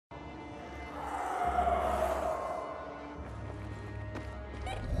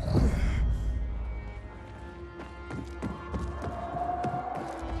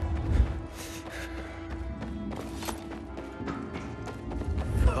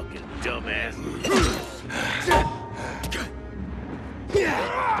dumbass.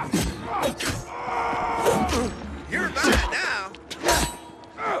 You're mine now.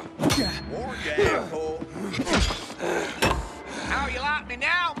 More damn hole. How you like me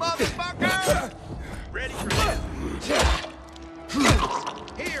now, motherfucker? Ready for this?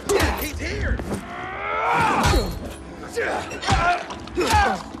 Here, he's here.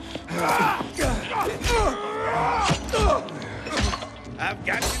 I've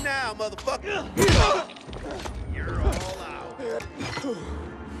got you now, motherfucker. You're all out.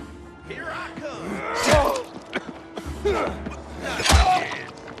 Here I come.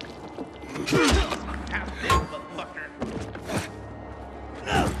 How's this, motherfucker?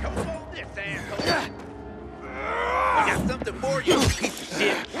 Come on this, asshole. I got something for you, piece of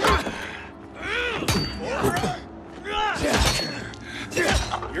shit.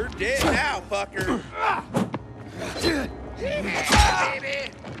 You're dead now, fucker. Yeah, baby.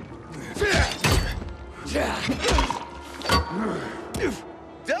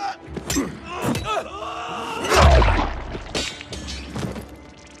 Duck.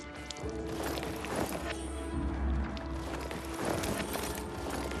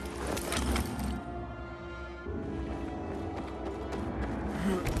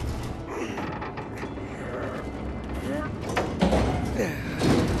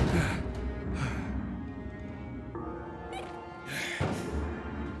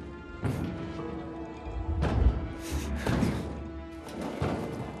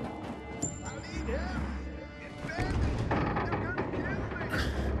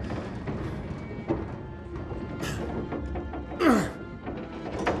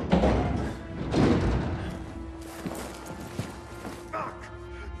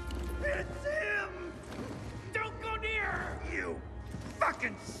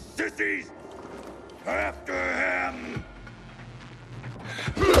 Sissies! After him!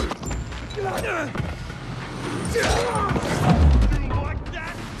 Like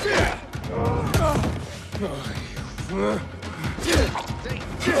that?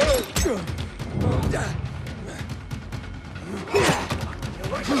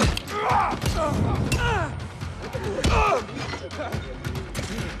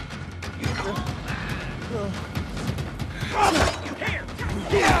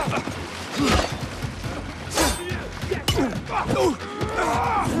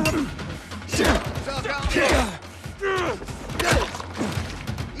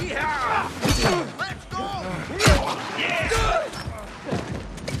 Let's go! Yeah!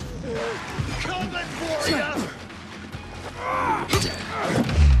 Coming for ya!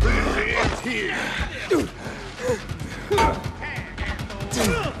 It's here!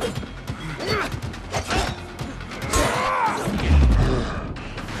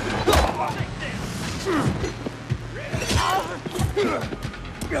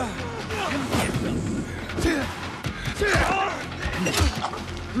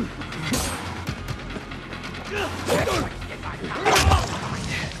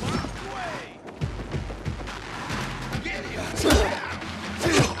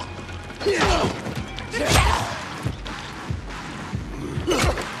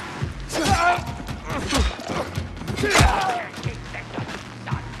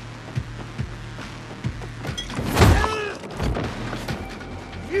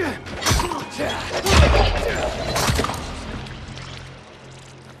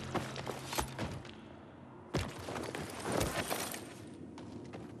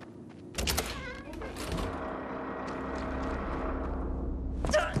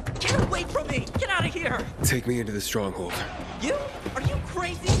 Take me into the stronghold. You? Are you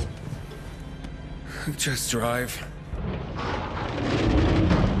crazy? Just drive.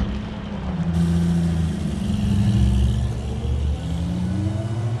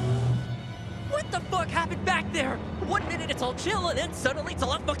 What the fuck happened back there? 1 minute it's all chill and then suddenly it's a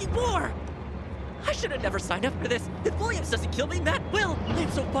lot fucking war. I should have never signed up for this. If Williams doesn't kill me, Matt will. I'm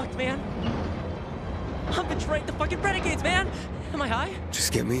so fucked, man. I'm betraying the fucking renegades, man. Am I high?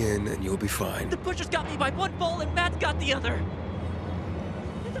 Just get me in and you'll be fine. The butcher's got me by one ball and Matt's got the other.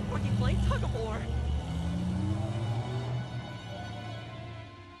 They're fucking playing tug-of-war.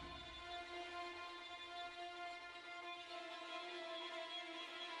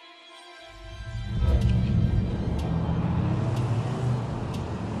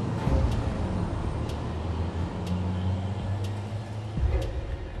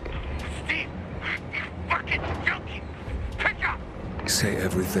 Say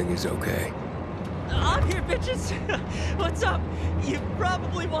everything is okay. I'm here, bitches. What's up? You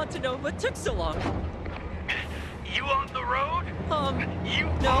probably want to know what took so long. You on the road? You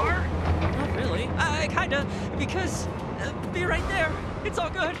are? Not really. Kinda, because... be right there. It's all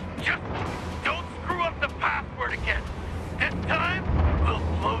good. Just don't screw up the password again. This time, we'll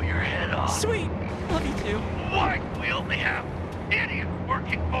blow your head off. Sweet. Love you too. Why do we only have idiots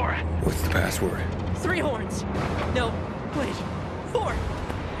working for us? What's the password? 3 horns. No, wait. 4.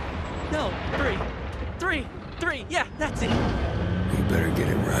 No, 3. 3. 3. Yeah, that's it. You better get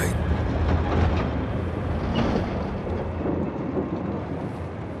it right.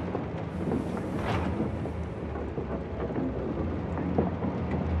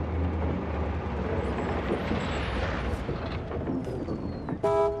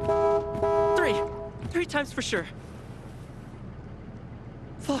 Three times for sure.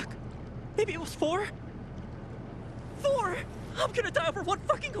 Fuck. Maybe it was 4? 4! I'm gonna die over 1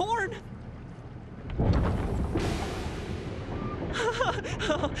 fucking horn!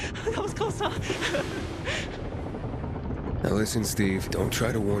 That was close, huh? Now listen, Steve, don't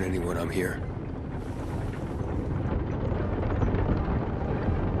try to warn anyone I'm here.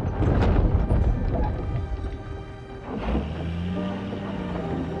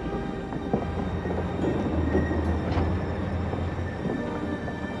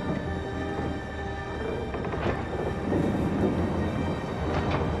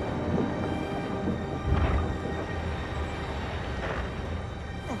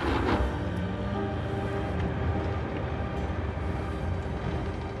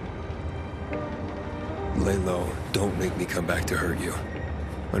 Lay low. Don't make me come back to hurt you.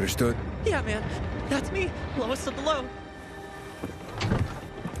 Understood? Yeah, man. That's me. Lowest of the low.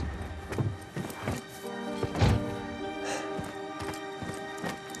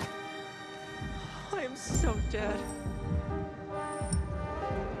 I am so dead.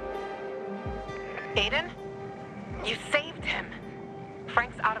 Aiden? You saved him.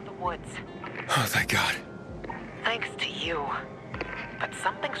 Frank's out of the woods. Oh, thank God. Thanks to you. But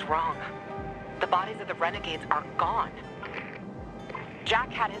something's wrong. The bodies of the renegades are gone.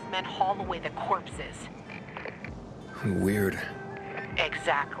 Jack had his men haul away the corpses. Weird.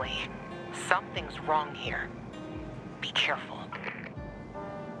 Exactly. Something's wrong here. Be careful.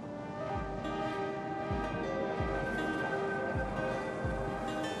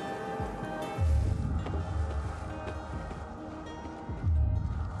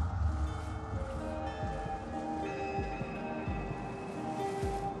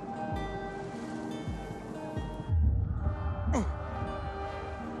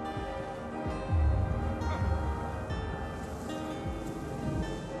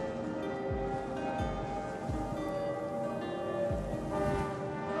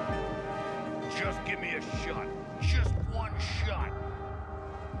 Just give me a shot. Just one shot.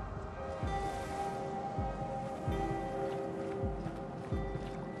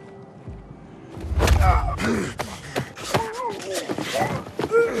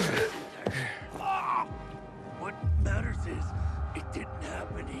 What matters is, it didn't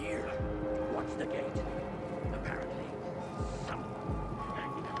happen here. Watch the gate. Apparently, someone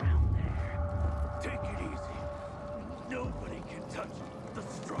hanging around there. Take it easy. Nobody can touch the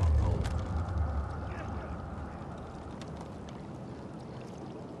stronghold.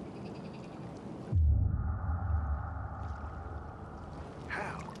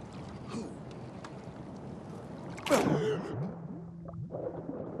 How? Who?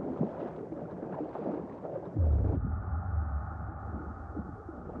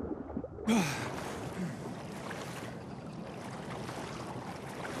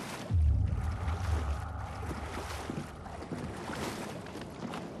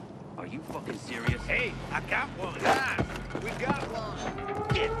 Are you fucking serious? Hey, I got one. Guys, we got one.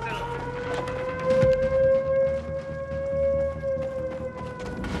 Get some.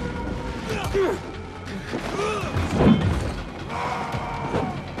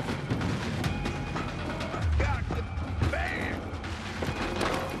 Got the bam.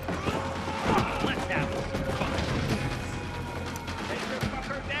 Let's have some fun. Take the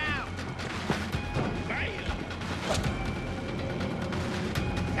fucker down. Bam.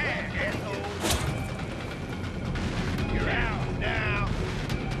 Hey, hello. You're out now.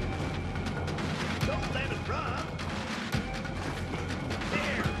 Don't let him run.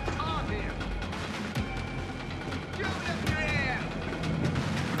 There, on him. Shoot him, man.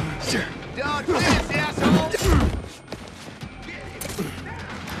 Dodge this, asshole. Get him.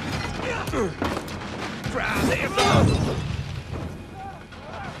 Now. Try this.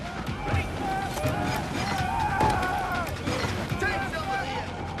 Take some of this.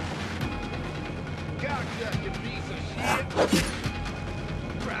 Gotcha, you piece of shit.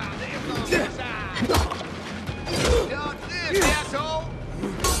 Try this on the side. Dodge this, asshole.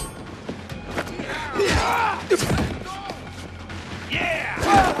 Yeah.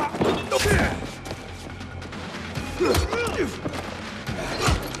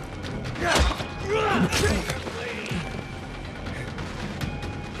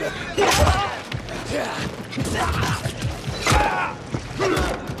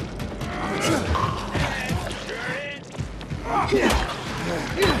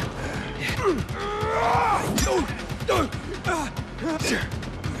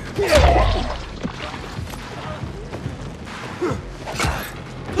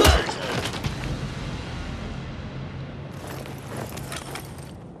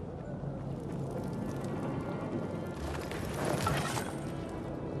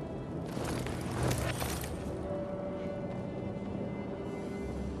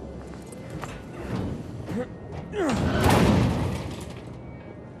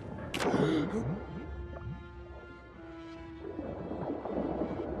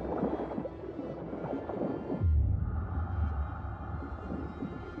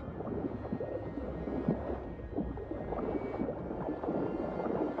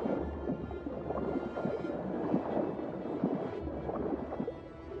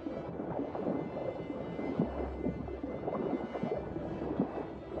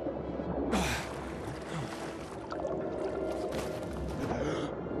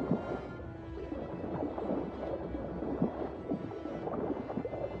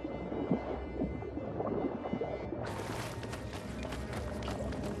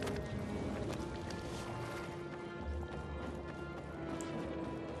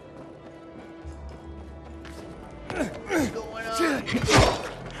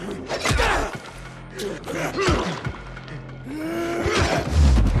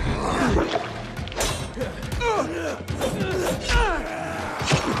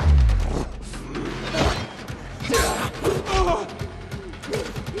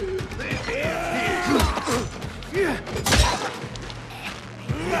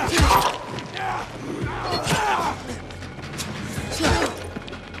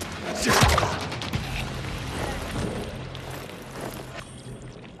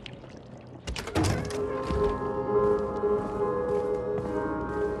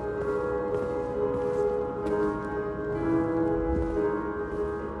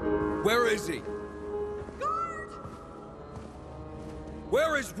 Where is he? Guard!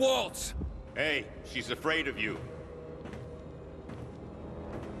 Where is Waltz? Hey, she's afraid of you.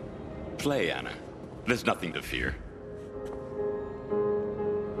 Play, Anna. There's nothing to fear.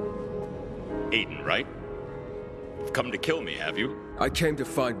 Aiden, right? You've come to kill me, have you? I came to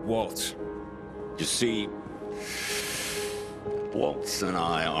find Waltz. You see, Waltz and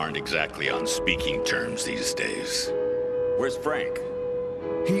I aren't exactly on speaking terms these days. Where's Frank?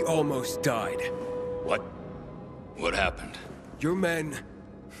 He almost died. What? What happened? Your men,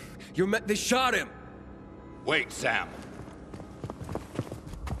 they shot him! Wait, Sam.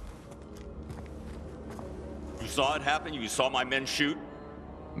 You saw it happen? You saw my men shoot?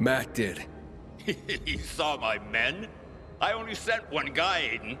 Matt did. You saw my men? I only sent one guy,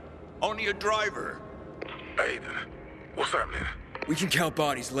 Aiden. Only a driver. Aiden, what's happening? We can count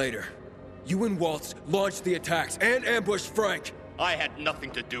bodies later. You and Waltz launched the attacks and ambushed Frank. I had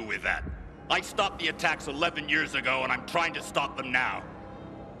nothing to do with that. I stopped the attacks 11 years ago, and I'm trying to stop them now.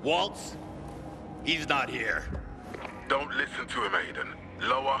 Waltz? He's not here. Don't listen to him, Aiden.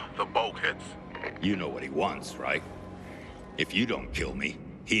 Lower the bulkheads. You know what he wants, right? If you don't kill me,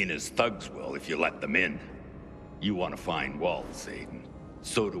 he and his thugs will if you let them in. You want to find Waltz, Aiden.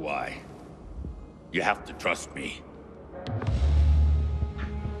 So do I. You have to trust me.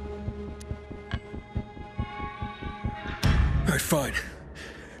 All right, fine.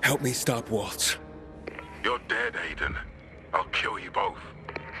 Help me stop Waltz. You're dead, Aiden. I'll kill you both.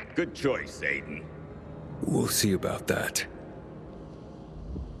 Good choice, Aiden. We'll see about that.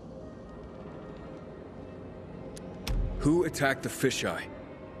 Who attacked the fisheye?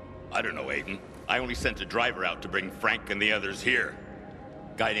 I don't know, Aiden. I only sent a driver out to bring Frank and the others here.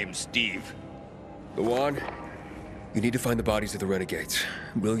 Guy named Steve. Go on. You need to find the bodies of the renegades.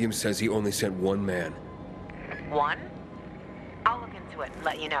 Williams says he only sent one man. One? I'll look into it and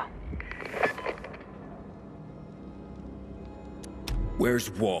let you know.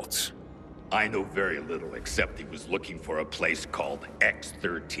 Where's Waltz? I know very little, except he was looking for a place called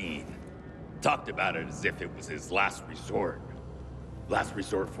X-13. Talked about it as if it was his last resort. Last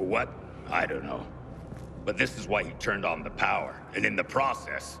resort for what? I don't know. But this is why he turned on the power, and in the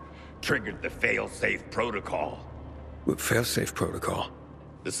process, triggered the fail-safe protocol. What fail-safe protocol?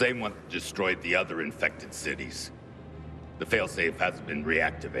 The same one that destroyed the other infected cities. The failsafe hasn't been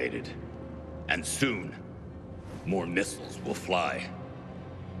reactivated. And soon, more missiles will fly.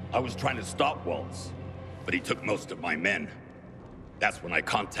 I was trying to stop Waltz, but he took most of my men. That's when I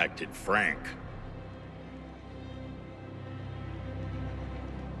contacted Frank.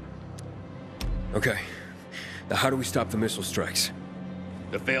 Okay. Now how do we stop the missile strikes?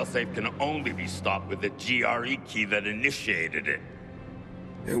 The failsafe can only be stopped with the GRE key that initiated it.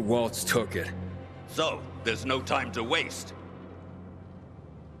 And Waltz took it. So, there's no time to waste.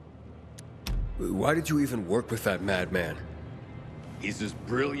 Why did you even work with that madman? He's as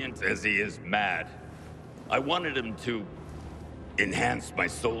brilliant as he is mad. I wanted him to enhance my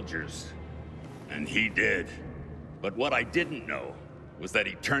soldiers, and he did. But what I didn't know was that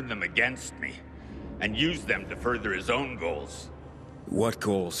he turned them against me and used them to further his own goals. What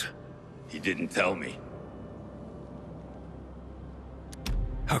goals? He didn't tell me.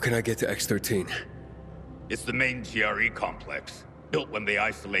 How can I get to X-13? It's the main GRE complex, built when they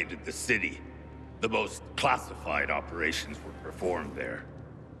isolated the city. The most classified operations were performed there.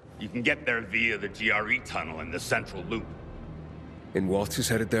 You can get there via the GRE tunnel in the central loop. And Waltz is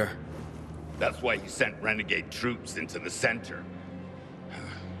headed there? That's why he sent renegade troops into the center.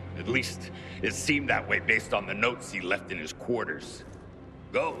 At least, it seemed that way based on the notes he left in his quarters.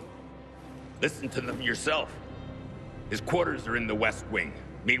 Go. Listen to them yourself. His quarters are in the West Wing.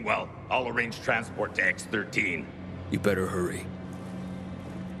 Meanwhile, I'll arrange transport to X-13. You better hurry.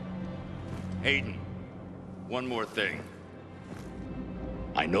 Aiden, one more thing.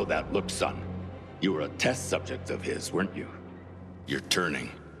 I know that look, son. You were a test subject of his, weren't you? You're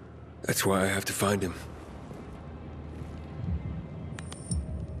turning. That's why I have to find him.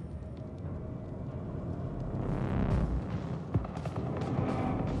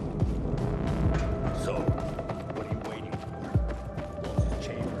 So, what are you waiting for? Waltz's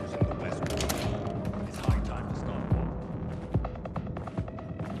chamber is in the West Wing. It's high time to start.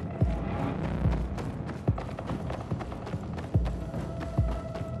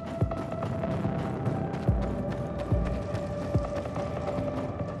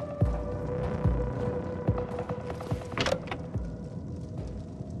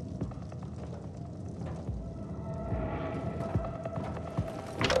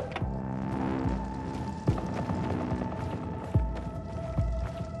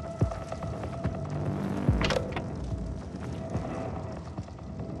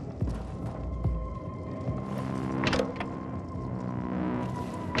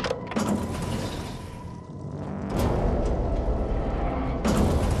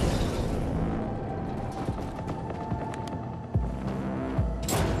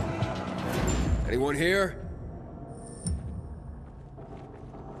 Anyone here?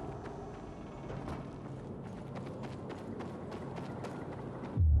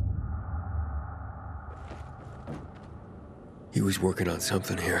 He was working on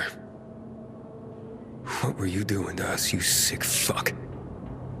something here. What were you doing to us, you sick fuck?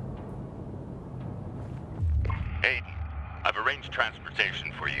 Aiden, I've arranged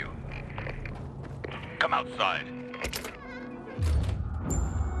transportation for you. Come outside.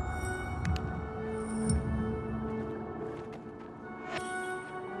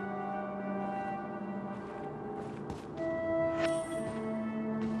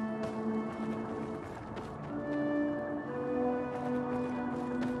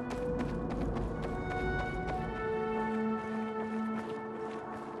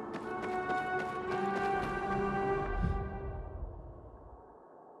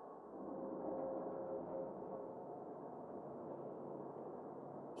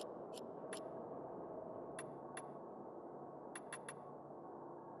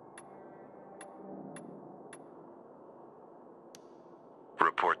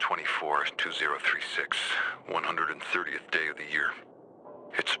 Report 24-2036, 130th day of the year.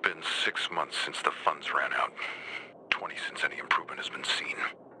 It's been 6 months since the funds ran out. 20 since any improvement has been seen.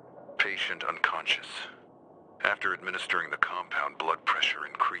 Patient unconscious. After administering the compound, blood pressure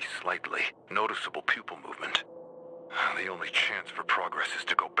increased slightly. Noticeable pupil movement. The only chance for progress is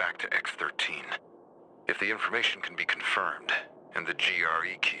to go back to X-13. If the information can be confirmed, and the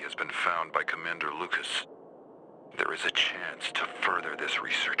GRE key has been found by Commander Lucas, there is a chance to further this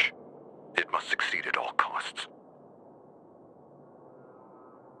research. It must succeed at all costs.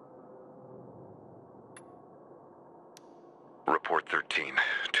 Report 13-2036,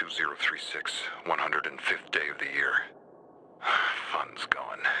 105th day of the year. Funds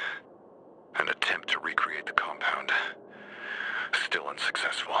gone. An attempt to recreate the compound. Still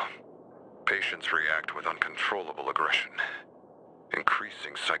unsuccessful. Patients react with uncontrollable aggression.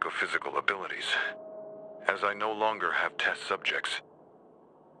 Increasing psychophysical abilities. As I no longer have test subjects,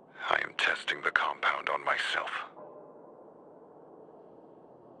 I am testing the compound on myself.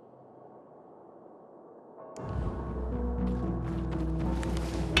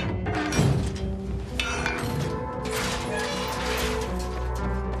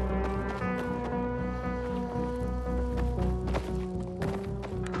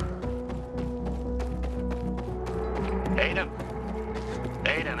 Aiden?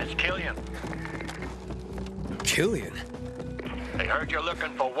 Aiden, it's Killian. Killian? I heard you're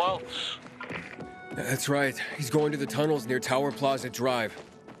looking for Waltz. That's right. He's going to the tunnels near Tower Plaza Drive.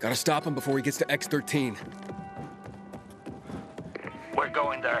 Gotta stop him before he gets to X13. We're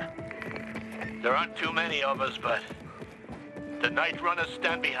going there. There aren't too many of us, but the Night Runners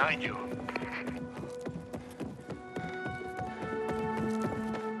stand behind you.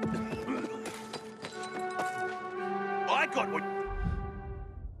 I got what...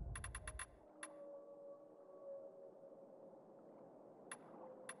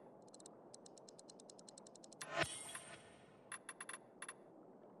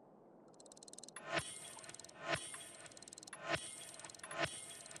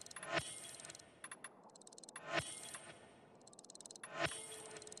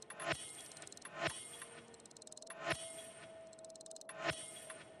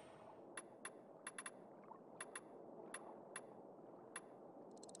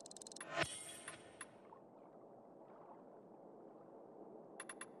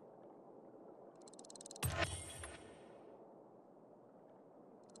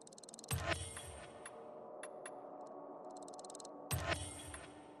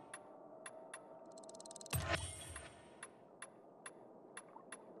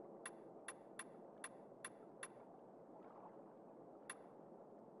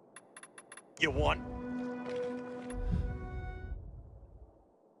 You want?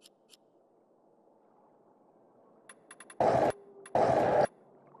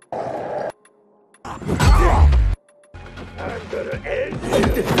 I'm gonna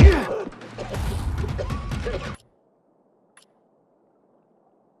end you.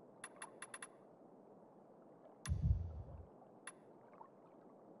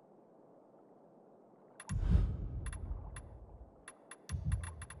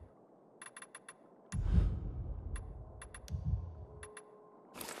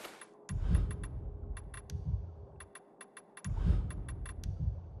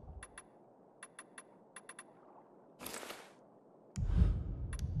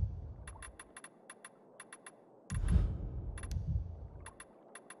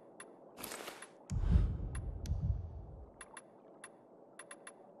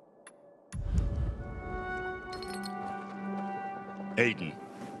 Aiden,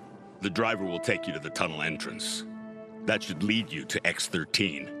 the driver will take you to the tunnel entrance. That should lead you to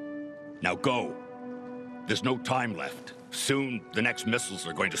X13. Now go. There's no time left. Soon, the next missiles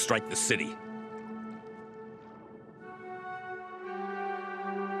are going to strike the city.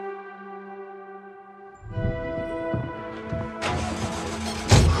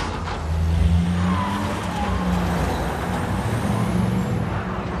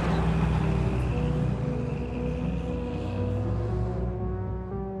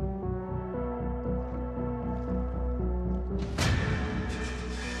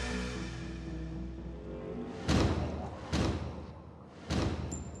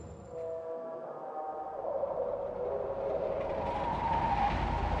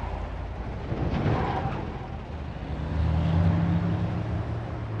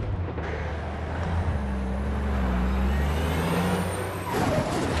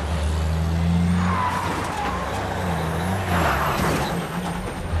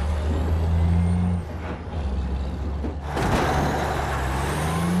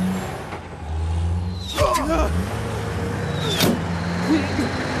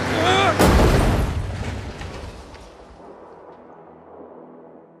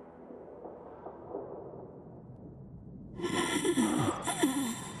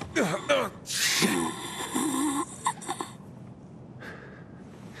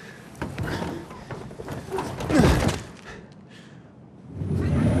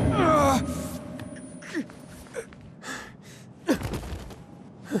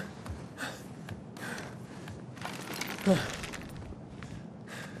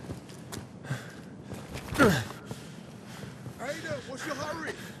 Aiden, what's your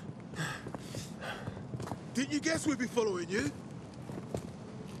hurry? Didn't you guess we'd be following you?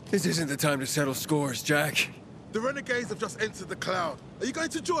 This isn't the time to settle scores, Jack. The renegades have just entered the cloud. Are you going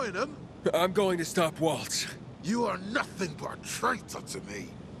to join them? I'm going to stop Waltz. You are nothing but a traitor to me.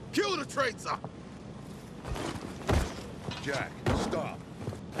 Kill the traitor! Jack, stop.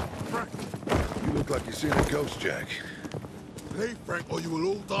 Frank, You look like you've seen a ghost, Jack. leave Frank or you will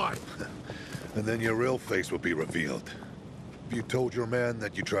all die. And then your real face will be revealed. Have you told your man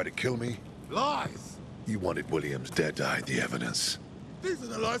that you tried to kill me? Lies! You wanted Williams dead to hide the evidence. These are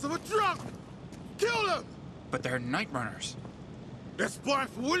the lies of a drunk! Kill them! But they're Night Runners. They're spying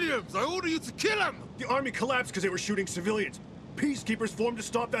for Williams! I order you to kill him! The army collapsed because they were shooting civilians. Peacekeepers formed to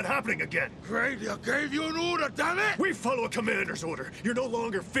stop that happening again. Great, I gave you an order, damn it! We follow a commander's order. You're no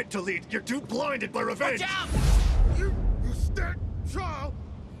longer fit to lead. You're too blinded by revenge. Watch out! You stand child!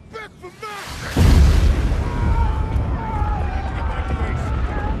 Back for me!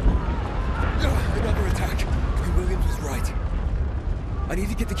 Another attack. Williams was right. I need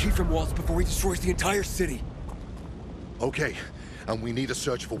to get the key from Waltz before he destroys the entire city. Okay, and we need a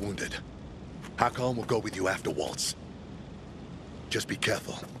search for wounded. Harran will go with you after Waltz. Just be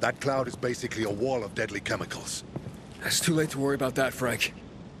careful. That cloud is basically a wall of deadly chemicals. It's too late to worry about that, Frank.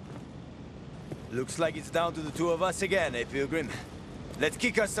 Looks like it's down to the two of us again, eh, Pilgrim? Let's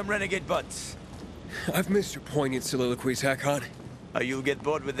kick us some renegade butts. I've missed your poignant soliloquies, Harran. You'll get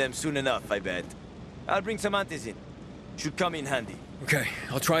bored with them soon enough, I bet. I'll bring some antis in. Should come in handy. Okay,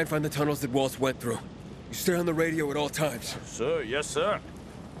 I'll try and find the tunnels that Waltz went through. You stay on the radio at all times. Sir, yes, sir.